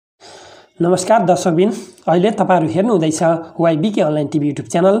नमस्कार दर्शकबिन, अहिले तपाईहरु हेर्नु हुँदैछ वाइबीके अनलाइन टिभी युट्युब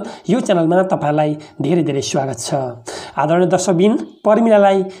च्यानल। यो च्यानलमा तपाईलाई धेरै धेरै स्वागत छ। आदरणीय दर्शकबिन,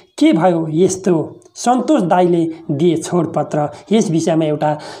 परमिलालाई के भयो यस्तो? सन्तोष दाइले दिए छोडपत्र। यस विषयमा एउटा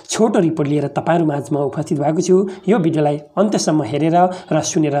छोटो रिपोर्ट लिएर तपाईहरु माझमा उपस्थित भएको छु। यो भिडियोलाई अन्त्यसम्म हेरेर र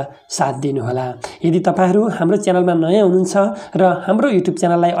सुनेर साथ दिनुहोला। यदि तपाईहरु हाम्रो च्यानलमा नयाँ हुनुहुन्छ र हाम्रो युट्युब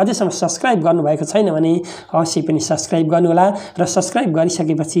च्यानललाई अझैसम्म सब्स्क्राइब गर्नुभएको छैन भने अवश्य पनि सब्स्क्राइब गर्नुहोला र सब्स्क्राइब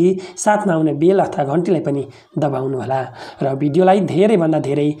गरिसकेपछि साथमा आउने बेल अथवा घण्टीलाई पनि दबाउनुहोला र भिडियोलाई धेरै भन्दा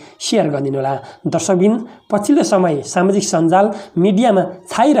धेरै शेयर गरिदिनुहोला। दर्शकबिन, पछिल्लो समय सामाजिक सञ्जाल मिडियामा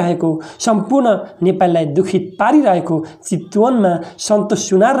छाइरहेको सम्पूर्ण नेपालीलाई दुखित पारिरहेको चितवनमा सन्तोष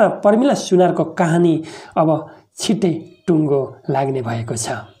सुनार र परामिला सुनारको कहानी अब छिट्टै टुङ्गो लाग्ने भएको छ।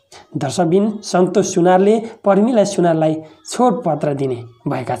 दर्शकबिन, सन्तोष सुनारले परामिला सुनारलाई छोडपत्र दिने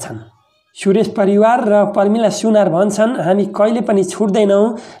भएका छन्। सुरेश परिवार र परामिला सुनार भन्छन्, हामी कहिले पनि छुट्दैनौँ,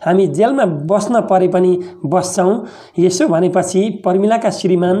 हामी जेलमा बस्न परे पनि बस्छौँ। यसो भनेपछि परामिलाका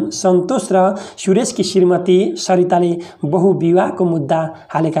श्रीमान सन्तोष र सुरेशकी श्रीमती सरिताले बहुविवाहको मुद्दा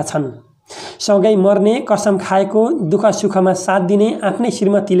हालेका छन्। सँगै मर्ने कसम खाएको, दुःख सुखमा साथ दिने आफ्नै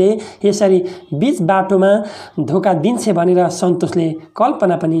श्रीमतीले यसरी बीच बाटोमा धोका दिन्छ भनेर सन्तोषले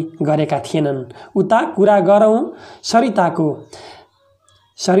कल्पना पनि गरेका थिएनन्। उता कुरा गरौँ सरिताको।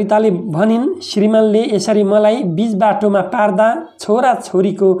 सरिताले भनिन्, श्रीमानले यसरी मलाई बीच बाटोमा पार्दा छोरा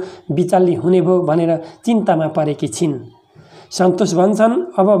छोरीको बिचल्ली हुने भो भनेर चिन्तामा परेकी छिन्। सन्तोष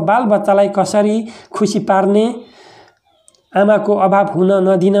भन्छन्, अब बालबच्चालाई कसरी खुसी पार्ने, आमाको अभाव हुन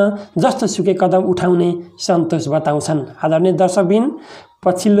नदिन जस्तो सुकै कदम उठाउने सन्तोष बताउँछन्। आदरणीय दर्शकबिन,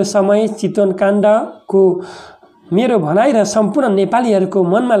 पछिल्लो समय चितवन काण्डको मेरो भनाइ र सम्पूर्ण नेपालीहरूको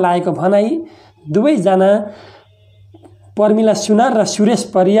मनमा लागेको भनाइ, दुवैजना परामिला सुनार र सुरेश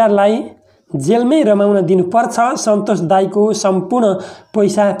परियारलाई जेलमै रमाउन दिनुपर्छ। सन्तोष दाइको सम्पूर्ण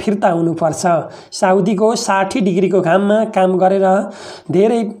पैसा फिर्ता हुनुपर्छ। साउदीको 60 डिग्रीको घाममा काम गरेर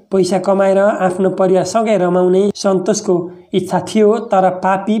धेरै पैसा कमाएर आफ्नो परिवारसँगै रमाउने सन्तोषको इच्छा थियो, तर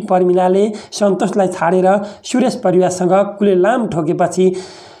पापी परामिलाले सन्तोषलाई छाडेर सुरेश परिवारसँग कुलेलाम ठोकेपछि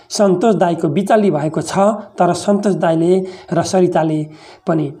सन्तोष दाइको बिचल्ली भएको छ। तर सन्तोष दाइले र सरिताले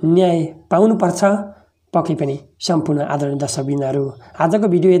पनि न्याय पाउनुपर्छ। पक्कै पनि सम्पूर्ण आदरणीय दर्शकबिनहरू, आजको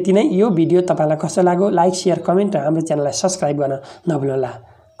भिडियो यति नै। यो भिडियो तपाईलाई कस्तो लाग्यो लाइक, शेयर, कमेन्ट र हाम्रो च्यानललाई सब्स्क्राइब गर्न नभुल्नुहोला।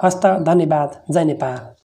 हस्त, धन्यवाद। जय नेपाल।